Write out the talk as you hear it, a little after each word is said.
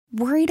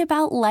Worried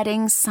about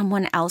letting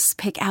someone else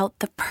pick out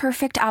the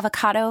perfect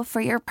avocado for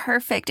your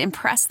perfect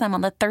impress them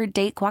on the third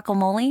date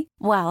guacamole?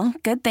 Well,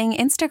 good thing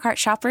Instacart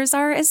shoppers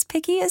are as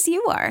picky as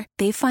you are.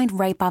 They find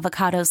ripe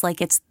avocados like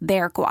it's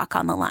their guac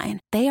on the line.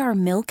 They are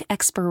milk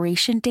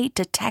expiration date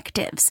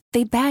detectives.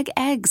 They bag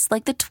eggs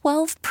like the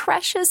 12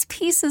 precious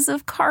pieces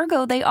of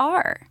cargo they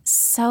are.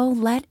 So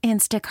let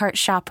Instacart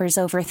shoppers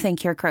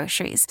overthink your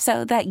groceries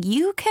so that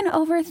you can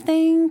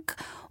overthink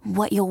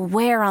what you'll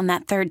wear on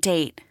that third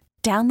date.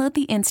 Download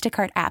the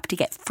Instacart app to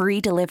get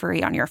free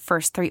delivery on your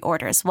first 3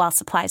 orders while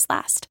supplies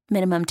last.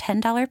 Minimum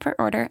 $10 per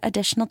order.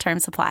 Additional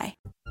terms apply.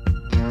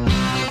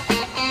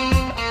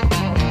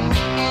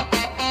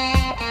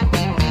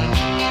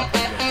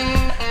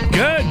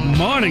 Good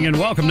morning and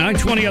welcome.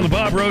 9:20 on the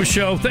Bob Rose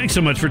Show. Thanks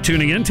so much for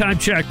tuning in. Time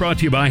check brought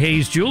to you by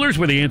Hayes Jewelers,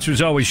 where the answer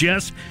is always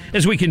yes.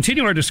 As we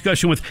continue our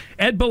discussion with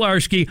Ed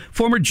Bilarski,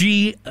 former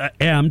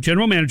GM,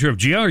 General Manager of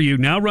GRU,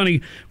 now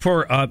running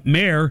for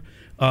mayor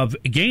of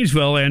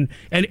Gainesville. And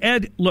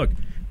Ed, look,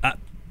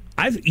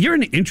 you're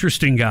an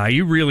interesting guy.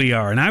 You really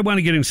are. And I want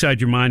to get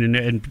inside your mind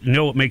and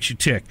know what makes you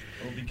tick.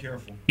 Oh, be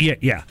careful.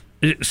 Yeah.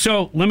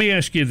 So let me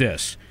ask you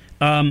this.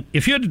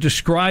 If you had to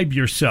describe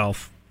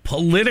yourself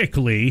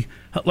politically,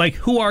 like,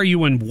 who are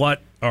you and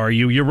what are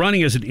you? You're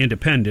running as an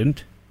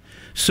independent.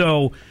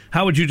 So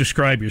how would you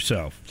describe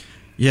yourself?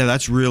 Yeah,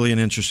 that's really an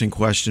interesting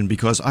question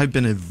because I've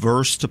been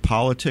averse to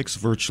politics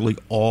virtually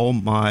all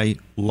my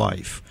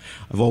life.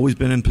 I've always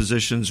been in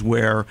positions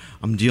where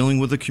I'm dealing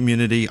with the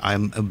community,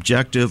 I'm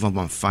objective, I'm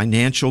a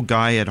financial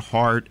guy at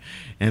heart,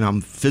 and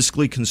I'm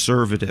fiscally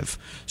conservative.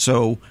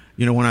 So,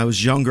 when I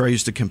was younger, I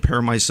used to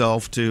compare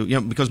myself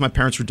to, because my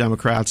parents were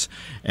Democrats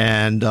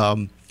and,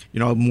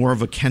 more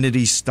of a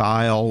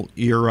Kennedy-style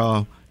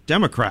era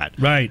Democrat.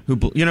 Right. Who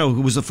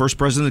was the first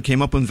president that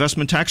came up with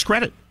investment tax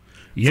credit.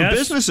 Yes, for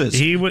businesses.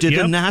 Did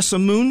the NASA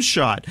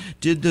moonshot,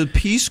 did the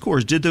Peace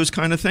Corps, did those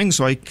kind of things.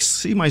 So I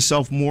see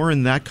myself more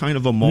in that kind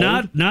of a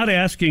mold. Not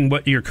asking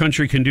what your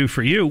country can do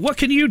for you. What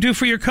can you do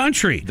for your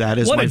country? That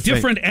is what my a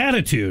different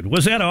attitude.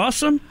 Was that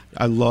awesome?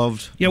 I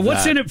loved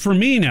what's that. in it for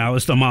me now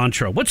is the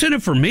mantra. What's in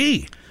it for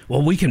me?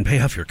 Well, we can pay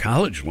off your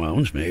college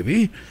loans,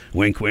 maybe.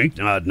 Wink, wink,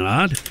 nod,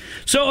 nod.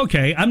 So,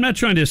 okay, I'm not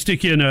trying to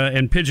stick you in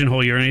and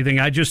pigeonhole you or anything.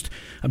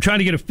 I'm trying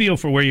to get a feel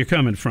for where you're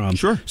coming from.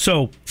 Sure.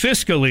 So,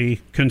 fiscally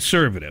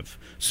conservative,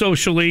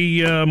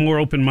 socially more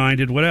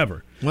open-minded,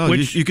 whatever. Well,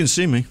 you can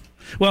see me.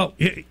 Well,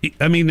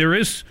 I mean,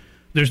 there's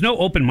no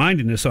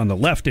open-mindedness on the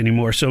left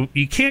anymore, so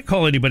you can't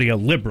call anybody a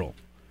liberal.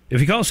 If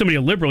you call somebody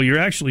a liberal, you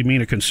actually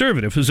mean a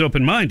conservative who's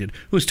open-minded,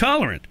 who's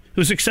tolerant,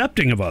 who's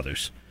accepting of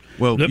others.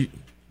 Well,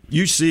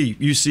 You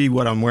see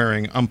what I'm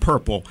wearing. I'm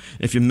purple.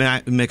 If you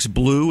mix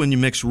blue and you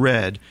mix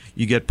red,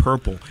 you get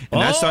purple. And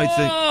that's, I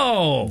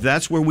think,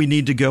 that's where we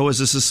need to go as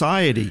a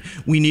society.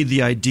 We need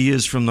the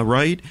ideas from the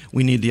right.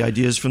 We need the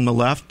ideas from the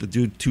left.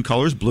 The two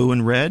colors, blue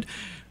and red.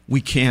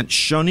 We can't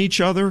shun each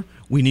other.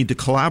 We need to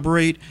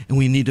collaborate, and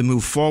we need to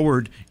move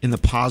forward in the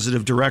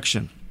positive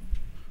direction.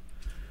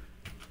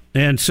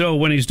 And so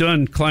when he's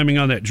done climbing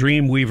on that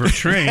Dreamweaver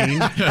train,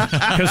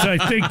 because I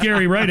think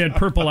Gary Wright had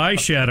purple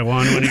eyeshadow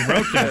on when he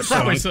wrote that song.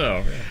 Probably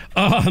so.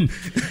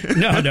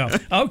 No.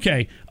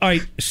 Okay. All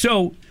right.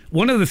 So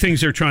one of the things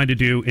they're trying to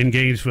do in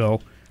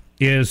Gainesville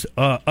is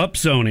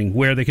upzoning,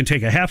 where they can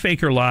take a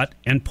half-acre lot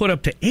and put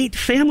up to 8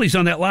 families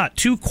on that lot,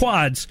 2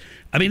 quads.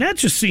 I mean, that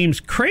just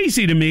seems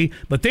crazy to me,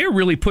 but they're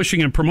really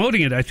pushing and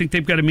promoting it. I think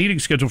they've got a meeting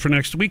scheduled for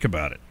next week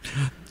about it.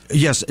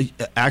 Yes,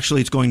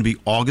 actually, it's going to be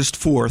August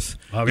 4th.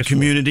 The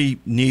community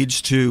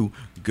needs to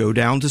go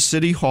down to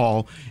City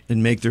Hall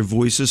and make their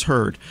voices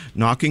heard.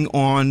 Knocking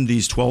on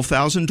these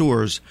 12,000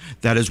 doors,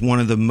 that is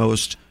one of the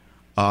most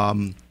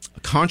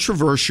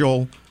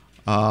controversial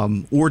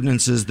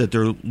ordinances that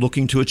they're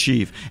looking to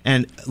achieve.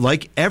 And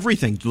like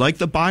everything, like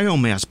the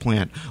biomass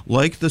plant,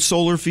 like the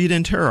solar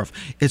feed-in tariff,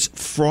 it's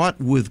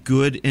fraught with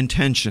good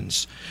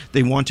intentions.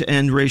 They want to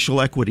end racial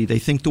equity. They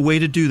think the way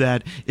to do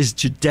that is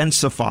to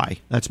densify,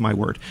 that's my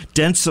word,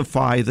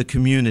 densify the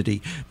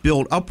community.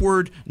 Build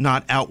upward,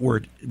 not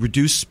outward.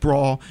 Reduce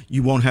sprawl.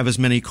 You won't have as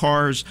many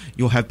cars.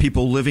 You'll have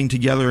people living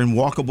together in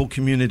walkable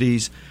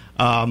communities.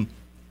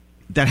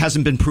 That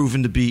hasn't been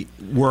proven to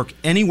work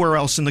anywhere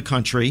else in the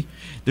country.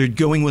 They're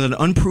going with an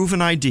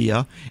unproven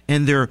idea,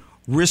 and they're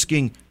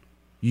risking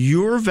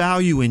your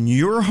value in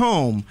your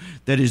home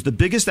that is the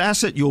biggest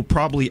asset you'll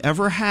probably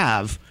ever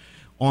have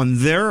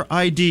on their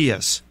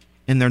ideas,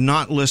 and they're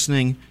not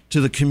listening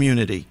to the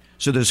community.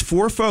 So there's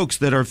 4 folks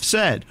that have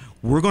said,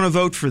 we're going to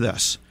vote for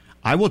this.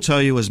 I will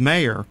tell you as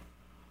mayor,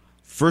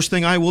 first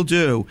thing I will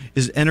do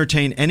is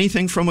entertain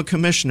anything from a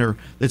commissioner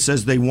that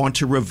says they want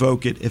to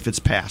revoke it if it's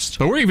passed.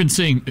 But we're even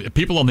seeing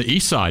people on the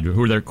east side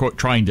who they're quote,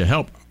 trying to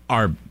help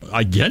are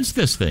against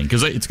this thing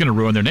because it's going to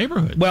ruin their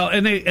neighborhood. Well,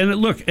 and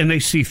they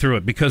see through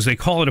it because they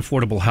call it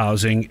affordable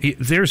housing.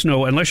 There's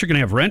no, unless you're going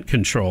to have rent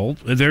control,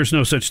 there's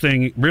no such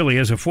thing really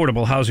as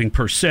affordable housing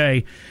per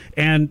se.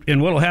 And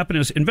what will happen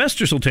is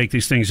investors will take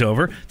these things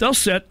over. They'll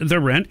set the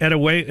rent at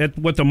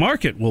what the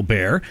market will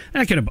bear.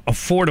 Not going to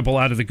affordable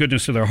out of the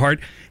goodness of their heart.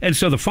 And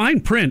so the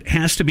fine print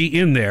has to be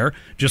in there,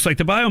 just like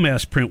the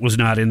biomass print was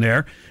not in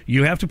there.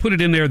 You have to put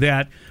it in there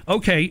that,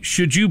 okay,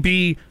 should you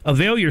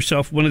avail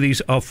yourself of one of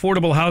these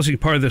affordable housing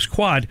part of this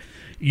quad,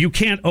 you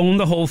can't own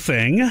the whole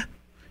thing.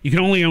 You can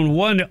only own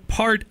one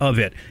part of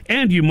it,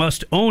 and you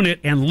must own it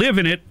and live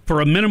in it for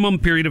a minimum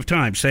period of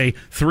time, say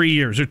 3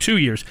 years or 2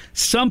 years,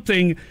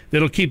 something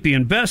that'll keep the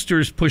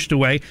investors pushed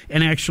away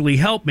and actually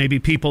help maybe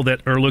people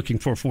that are looking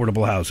for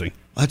affordable housing.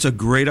 That's a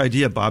great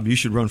idea, Bob. You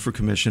should run for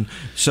commission.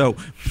 So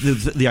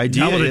the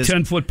idea not with is... a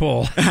 10-foot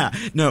pole.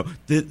 No,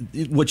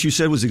 what you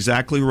said was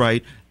exactly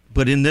right,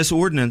 but in this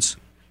ordinance,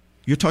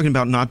 you're talking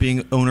about not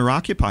being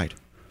owner-occupied.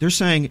 They're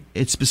saying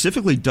it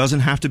specifically doesn't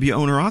have to be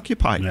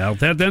owner-occupied. Now,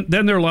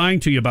 then they're lying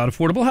to you about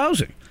affordable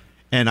housing.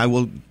 And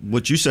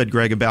what you said,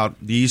 Greg, about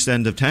the east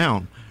end of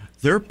town,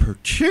 they're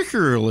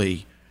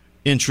particularly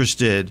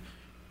interested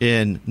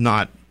in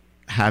not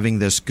having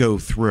this go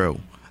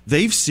through.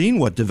 They've seen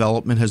what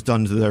development has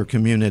done to their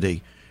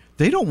community.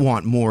 They don't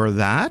want more of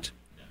that.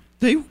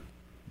 They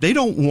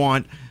don't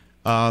want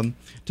to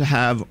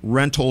have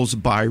rentals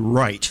by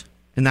right.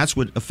 And that's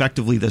what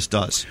effectively this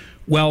does.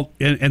 Well,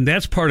 and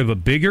that's part of a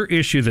bigger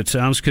issue that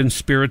sounds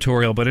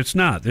conspiratorial, but it's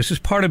not. This is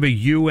part of a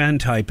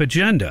UN-type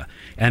agenda,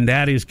 and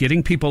that is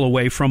getting people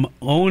away from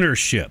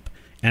ownership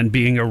and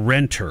being a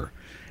renter.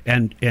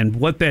 And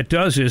what that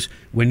does is,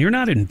 when you're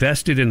not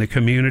invested in the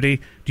community,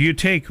 do you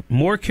take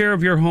more care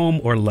of your home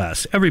or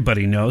less?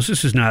 Everybody knows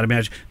this is not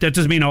imagined. That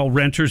doesn't mean all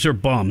renters are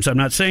bums. I'm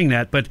not saying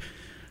that, but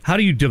how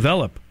do you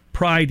develop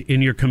pride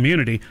in your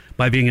community?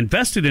 By being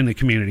invested in the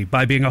community,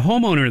 by being a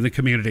homeowner in the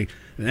community.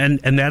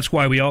 And that's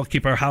why we all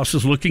keep our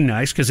houses looking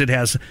nice, because it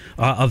has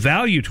a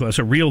value to us,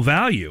 a real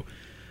value.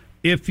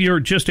 If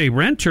you're just a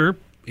renter,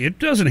 it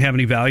doesn't have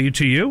any value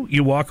to you.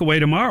 You walk away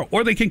tomorrow,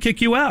 or they can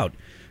kick you out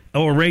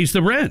or raise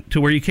the rent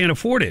to where you can't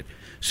afford it.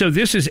 So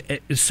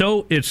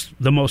it's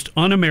the most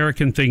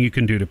un-American thing you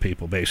can do to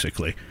people,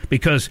 basically,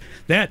 because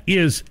that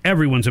is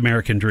everyone's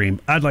American dream.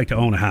 I'd like to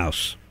own a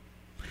house.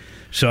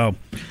 So,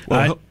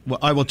 well,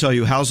 I will tell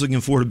you, housing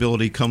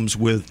affordability comes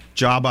with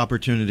job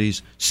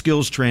opportunities,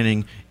 skills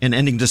training, and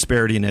ending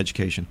disparity in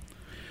education.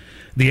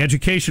 The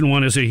education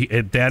one is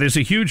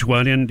a huge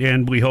one,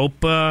 and we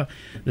hope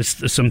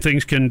some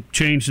things can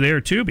change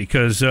there too,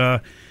 because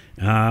it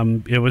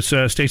was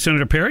State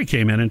Senator Perry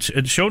came in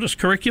and showed us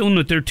curriculum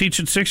that they're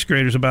teaching sixth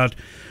graders about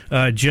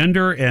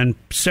gender and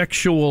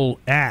sexual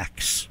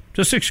acts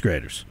to sixth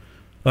graders,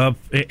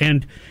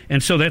 and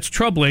so that's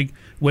troubling.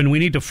 When we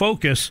need to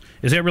focus,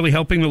 is that really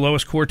helping the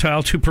lowest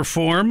quartile to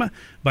perform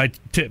by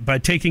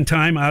taking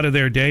time out of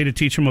their day to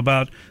teach them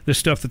about the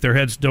stuff that their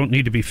heads don't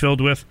need to be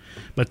filled with?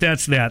 But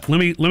that's that.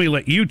 Let me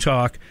let you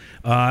talk.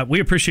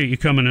 We appreciate you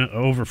coming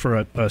over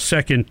for a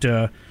second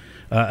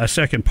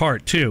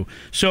part too.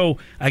 So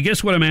I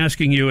guess what I'm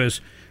asking you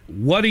is,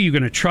 what are you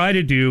going to try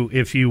to do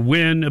if you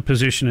win a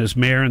position as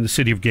mayor in the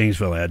city of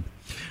Gainesville, Ed?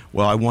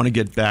 Well, I want to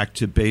get back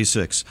to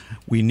basics.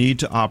 We need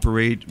to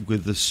operate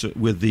with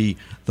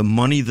the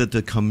money that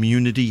the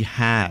community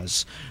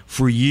has.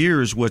 For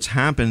years, what's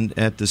happened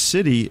at the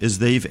city is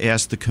they've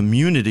asked the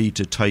community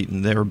to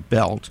tighten their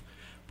belt,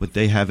 but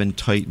they haven't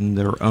tightened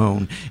their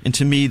own. And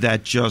to me,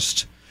 that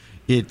just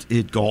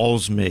it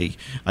galls me.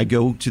 I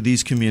go to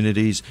these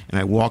communities and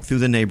I walk through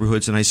the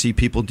neighborhoods and I see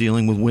people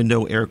dealing with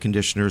window air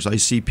conditioners. I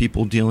see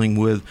people dealing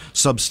with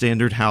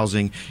substandard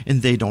housing,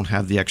 and they don't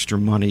have the extra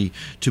money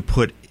to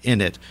put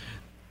in it.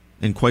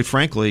 And quite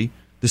frankly,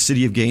 the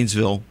city of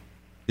Gainesville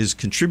is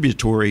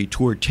contributory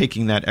toward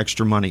taking that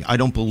extra money. I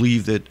don't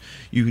believe that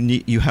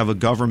you have a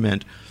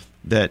government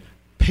that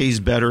pays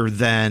better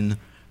than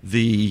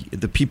the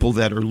people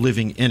that are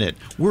living in it.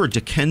 We're a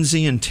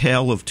Dickensian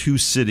tale of two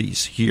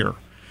cities here.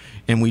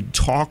 And we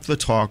talk the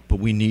talk, but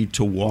we need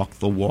to walk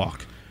the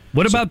walk.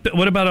 What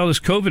about all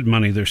this COVID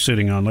money they're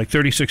sitting on, like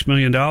 $36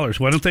 million?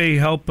 Why don't they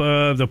help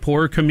the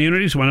poorer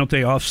communities? Why don't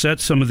they offset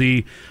some of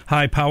the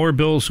high power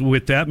bills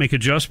with that, make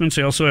adjustments?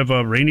 They also have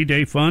a rainy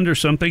day fund or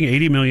something,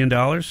 $80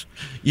 million.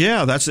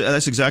 Yeah, that's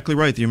exactly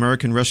right. The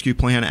American Rescue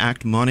Plan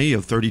Act money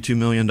of $32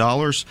 million.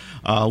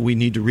 We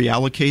need to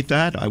reallocate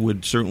that. I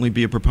would certainly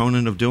be a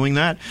proponent of doing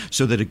that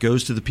so that it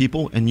goes to the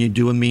people, and you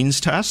do a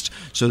means test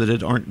so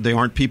that they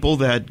aren't people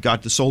that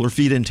got the solar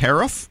feed-in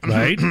tariff.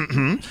 Right.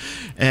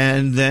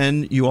 And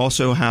then you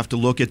also have to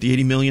look at the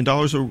 $80 million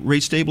of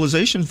rate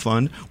stabilization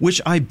fund, which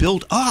I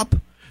built up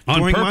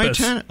during my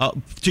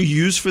to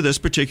use for this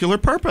particular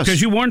purpose. Because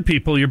you warned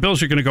people your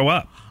bills are going to go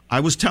up. I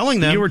was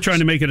telling them. You were trying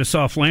to make it a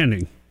soft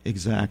landing.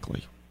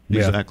 Exactly.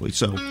 Yeah. Exactly.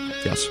 So,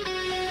 yes.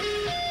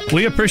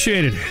 We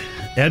appreciate it.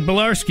 Ed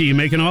Bilarski, you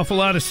make an awful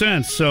lot of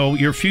sense. So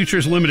your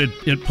future's limited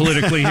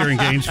politically here in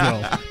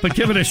Gainesville. But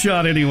give it a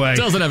shot anyway.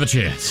 Doesn't have a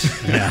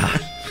chance. Yeah.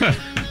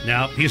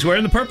 Now, he's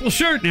wearing the purple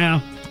shirt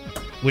now.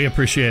 We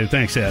appreciate it.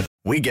 Thanks, Ed.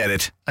 We get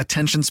it.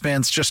 Attention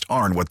spans just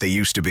aren't what they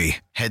used to be.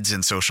 Heads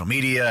in social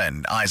media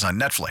and eyes on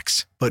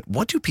Netflix. But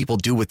what do people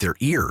do with their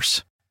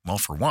ears? Well,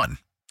 for one,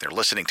 they're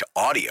listening to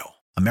audio.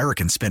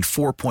 Americans spend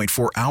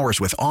 4.4 hours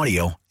with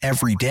audio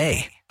every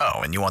day. Oh,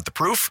 and you want the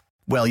proof?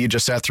 Well, you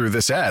just sat through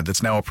this ad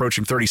that's now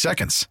approaching 30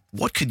 seconds.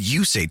 What could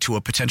you say to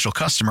a potential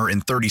customer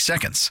in 30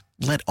 seconds?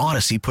 Let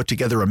Odyssey put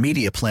together a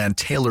media plan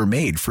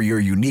tailor-made for your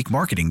unique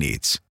marketing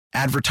needs.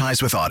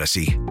 Advertise with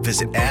Odyssey.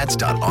 Visit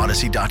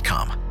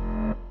ads.odyssey.com.